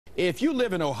If you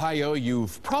live in Ohio,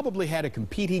 you've probably had a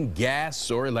competing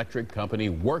gas or electric company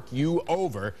work you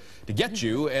over to get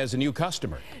you as a new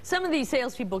customer. Some of these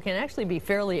salespeople can actually be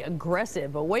fairly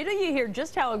aggressive, but wait till you hear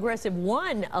just how aggressive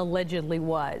one allegedly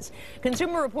was.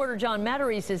 Consumer reporter John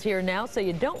Matarese is here now, so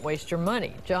you don't waste your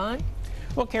money. John?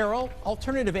 Well, Carol,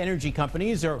 alternative energy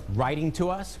companies are writing to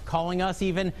us, calling us,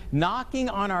 even knocking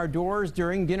on our doors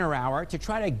during dinner hour to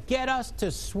try to get us to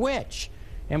switch.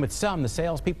 And with some, the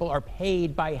salespeople are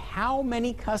paid by how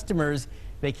many customers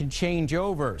they can change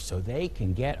over, so they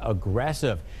can get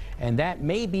aggressive. And that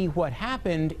may be what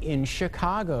happened in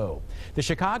Chicago. The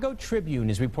Chicago Tribune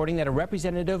is reporting that a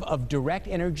representative of Direct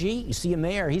Energy, you see him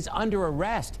there, he's under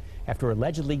arrest after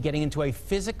allegedly getting into a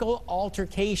physical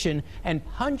altercation and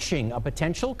punching a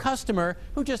potential customer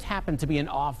who just happened to be an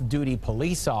off-duty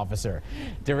police officer.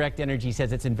 Direct Energy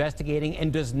says it's investigating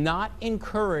and does not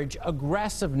encourage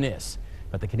aggressiveness.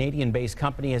 But the Canadian-based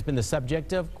company has been the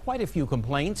subject of quite a few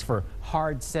complaints for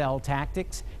hard sell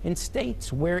tactics in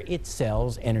states where it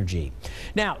sells energy.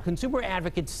 Now, consumer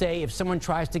advocates say if someone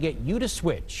tries to get you to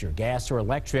switch your gas or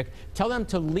electric, tell them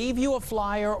to leave you a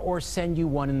flyer or send you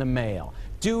one in the mail.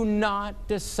 Do not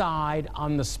decide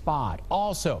on the spot.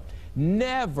 Also,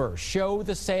 never show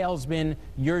the salesman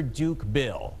your Duke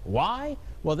bill. Why?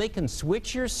 Well, they can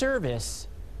switch your service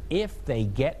if they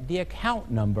get the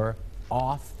account number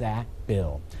off that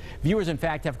bill. Viewers, in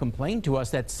fact, have complained to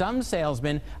us that some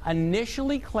salesmen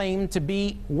initially claimed to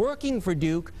be working for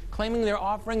Duke, claiming they're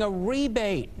offering a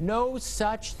rebate. No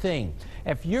such thing.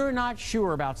 If you're not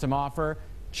sure about some offer,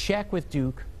 check with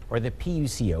Duke or the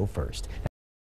PUCO first.